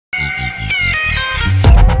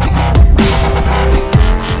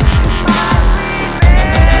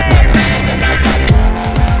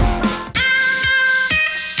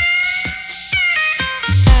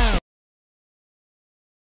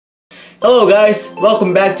Hello guys,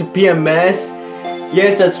 welcome back to P.M.S.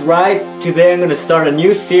 Yes, that's right. Today I'm gonna start a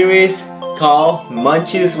new series called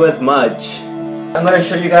Munchies with Mudge. I'm gonna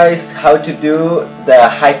show you guys how to do the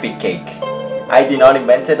Hyphy cake. I did not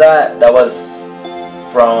invent that. That was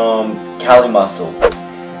from Cali Muscle.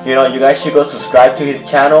 You know, you guys should go subscribe to his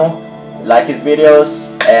channel, like his videos,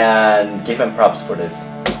 and give him props for this.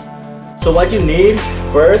 So what you need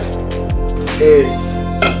first is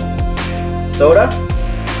soda,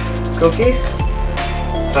 cookies,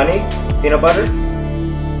 honey, peanut butter,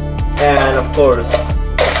 and of course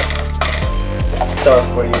stuff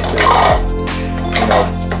for you to, you know,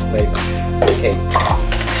 make the cake.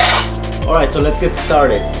 Alright, so let's get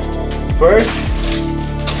started. First,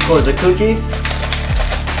 for the cookies,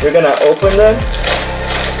 you're gonna open them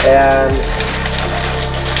and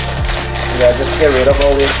yeah, just get rid of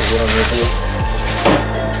all this because we don't need this.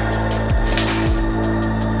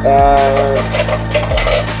 And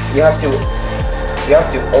you have to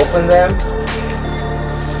open them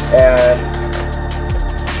and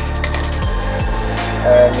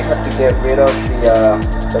you have to get rid of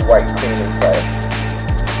the white cream inside.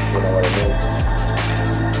 You know what I mean?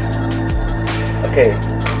 Okay,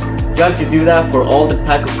 you have to do that for all the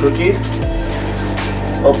pack of cookies.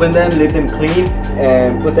 Open them, leave them clean,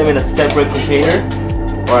 and put them in a separate container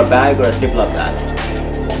or a bag or a Ziploc bag.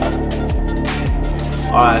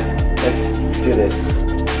 Alright, let's do this.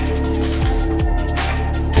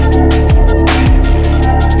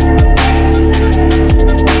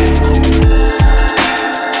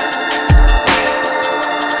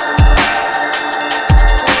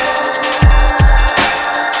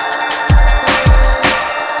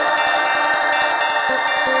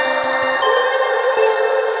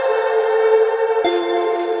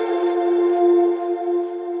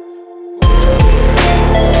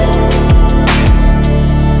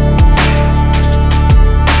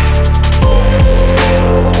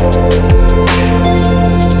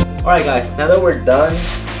 Alright guys, now that we're done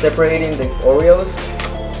separating the Oreos,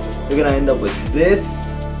 we're gonna end up with this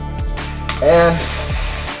and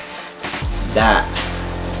that.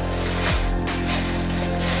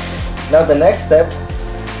 Now the next step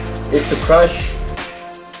is to crush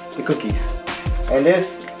the cookies, and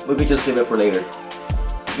this we could just leave it for later.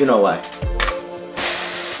 You know why.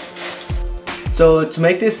 So to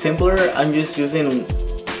make this simpler, I'm just using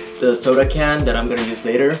the soda can that I'm gonna use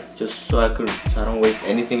later, just so I don't waste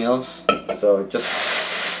anything else. So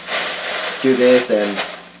just do this and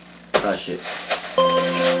crush it.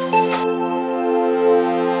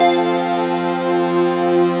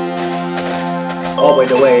 Oh, by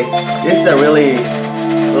the way, this is a really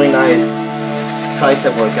nice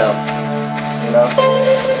tricep workout, you know?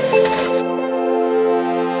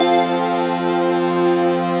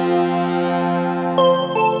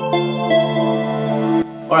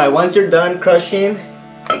 Alright, once you're done crushing,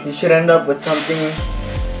 you should end up with something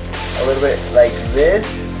a little bit like this.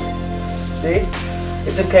 See?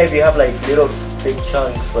 It's okay if you have like little big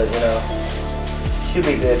chunks, but you know, should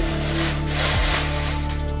be good.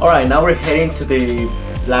 Alright, now we're heading to the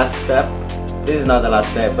last step. This is not the last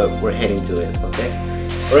step, but we're heading to it, okay?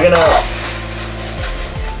 We're gonna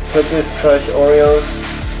put this crushed Oreos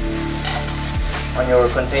on your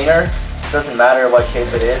container. Doesn't matter what shape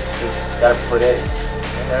it is, just gotta put it.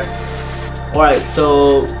 Alright,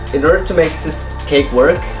 so in order to make this cake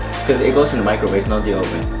work, because it goes in the microwave, not the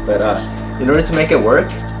oven, but in order to make it work,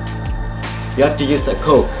 you have to use a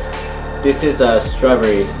Coke. This is a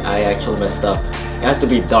strawberry. I actually messed up. It has to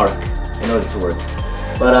be dark in order to work.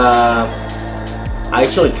 But I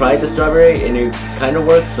actually tried the strawberry and it kind of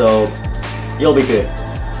works, so you'll be good.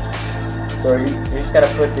 So you just gotta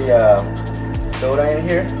put the soda in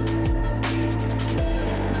here.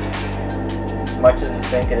 As much as you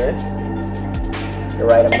think it is, the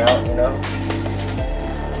right amount, you know.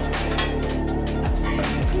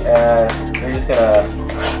 And you're just gonna,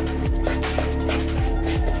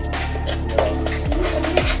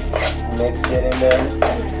 mix it in there.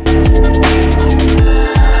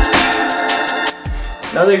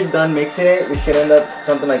 Now that you're done mixing it, we should end up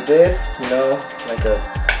something like this, you know, like a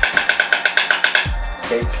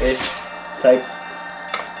cake-ish type.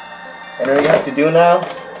 And all you have to do now,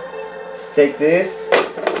 take this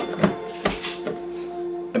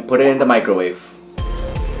and put it in the microwave.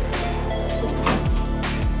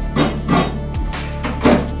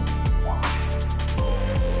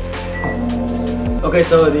 Okay,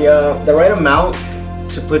 so the right amount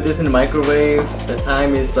to put this in the microwave, the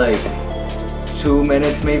time is like 2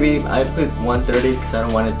 minutes maybe. I put 1:30 because I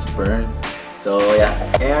don't want it to burn. So yeah,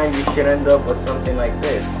 and you should end up with something like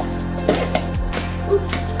this.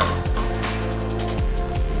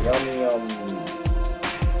 Yum yum.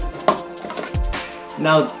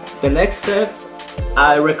 Now the next step,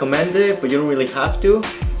 I recommend it, but you don't really have to.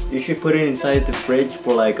 You should put it inside the fridge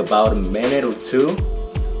for like about a minute or two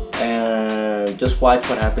and just watch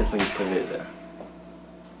what happens when you put it there.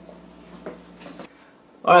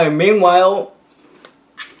 Alright, meanwhile,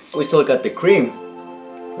 we still got the cream,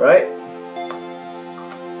 right?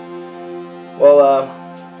 Well,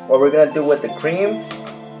 what we're gonna do with the cream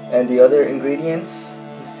and the other ingredients,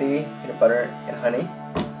 you see, peanut butter and honey,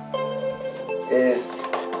 is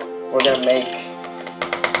we're gonna make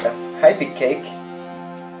a Hyphy cake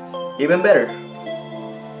even better.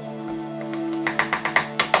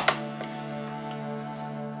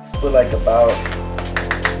 Let's put like about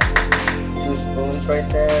 2 spoons right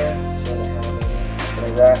there, 2.5, something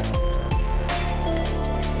like that,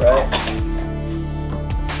 right?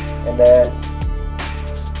 And then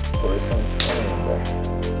pour some honey in there.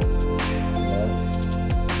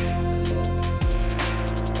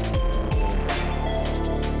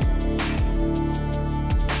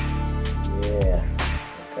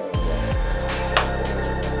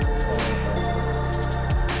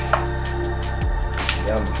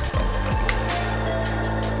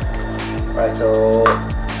 Alright, so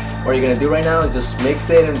what you're gonna do right now is just mix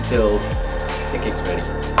it until the cake's ready.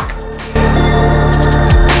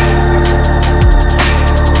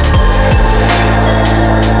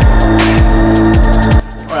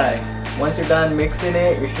 Alright, once you're done mixing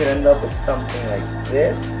it, you should end up with something like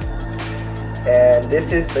this. And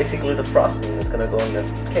this is basically the frosting that's gonna go on the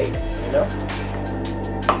cake, you know?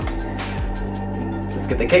 Let's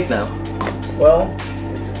get the cake now. Well,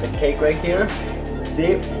 this is the cake right here.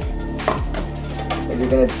 See? What you're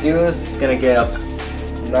gonna do is gonna get a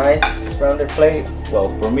nice rounded plate. Well,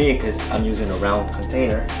 for me, because I'm using a round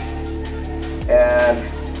container. And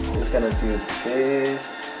just gonna do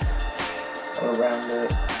this all around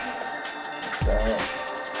it. Like that.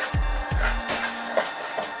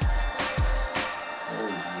 Oh,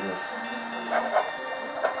 yes.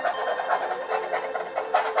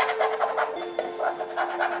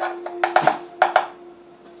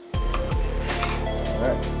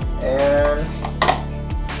 Alright. And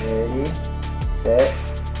ready, set,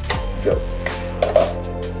 go.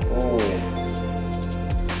 Ooh.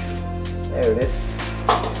 There it is.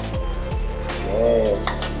 Yes.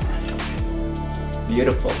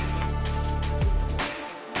 Beautiful.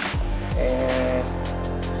 And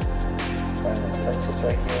final touches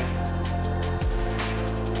right here.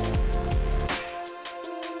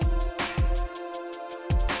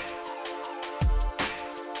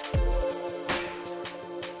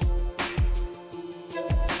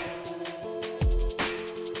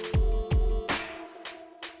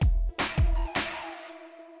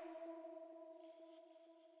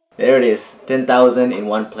 There it is, 10,000 in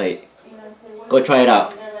one plate. Go try it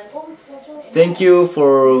out. Thank you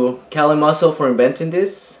for Cali Muscle for inventing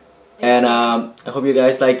this. And I hope you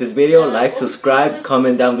guys like this video. Like, subscribe,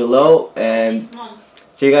 comment down below, and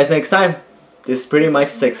see you guys next time. This is pretty much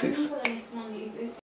Sexys.